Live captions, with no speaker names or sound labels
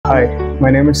Hi, my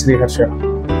name is Sriharsha.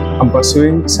 I'm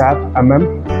pursuing SAP MM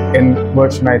in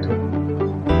version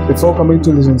I2. Before coming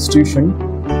to this institution,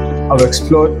 I've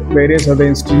explored various other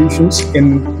institutions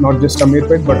in not just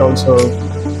Amirpet but also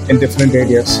in different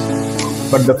areas.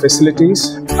 But the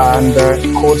facilities and the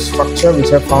course structure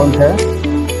which I found here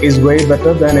is way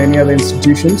better than any other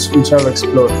institutions which I've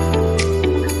explored.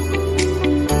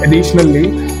 Additionally,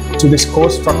 to this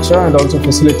course structure and also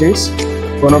facilities,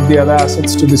 one of the other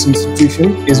assets to this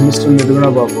institution is Mr. Nirvana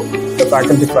Babu, the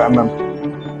faculty for MM,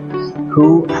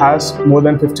 who has more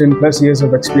than 15 plus years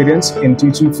of experience in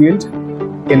teaching field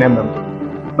in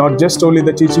MM. Not just only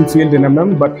the teaching field in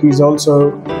MM, but he's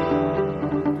also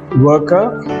worker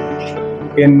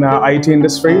in IT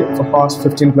industry for past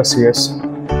 15 plus years.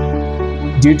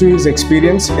 Due to his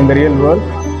experience in the real world,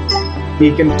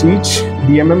 he can teach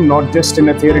DMM not just in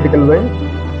a theoretical way,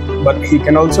 but he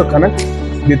can also connect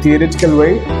the theoretical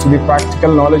way to the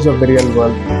practical knowledge of the real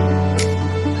world.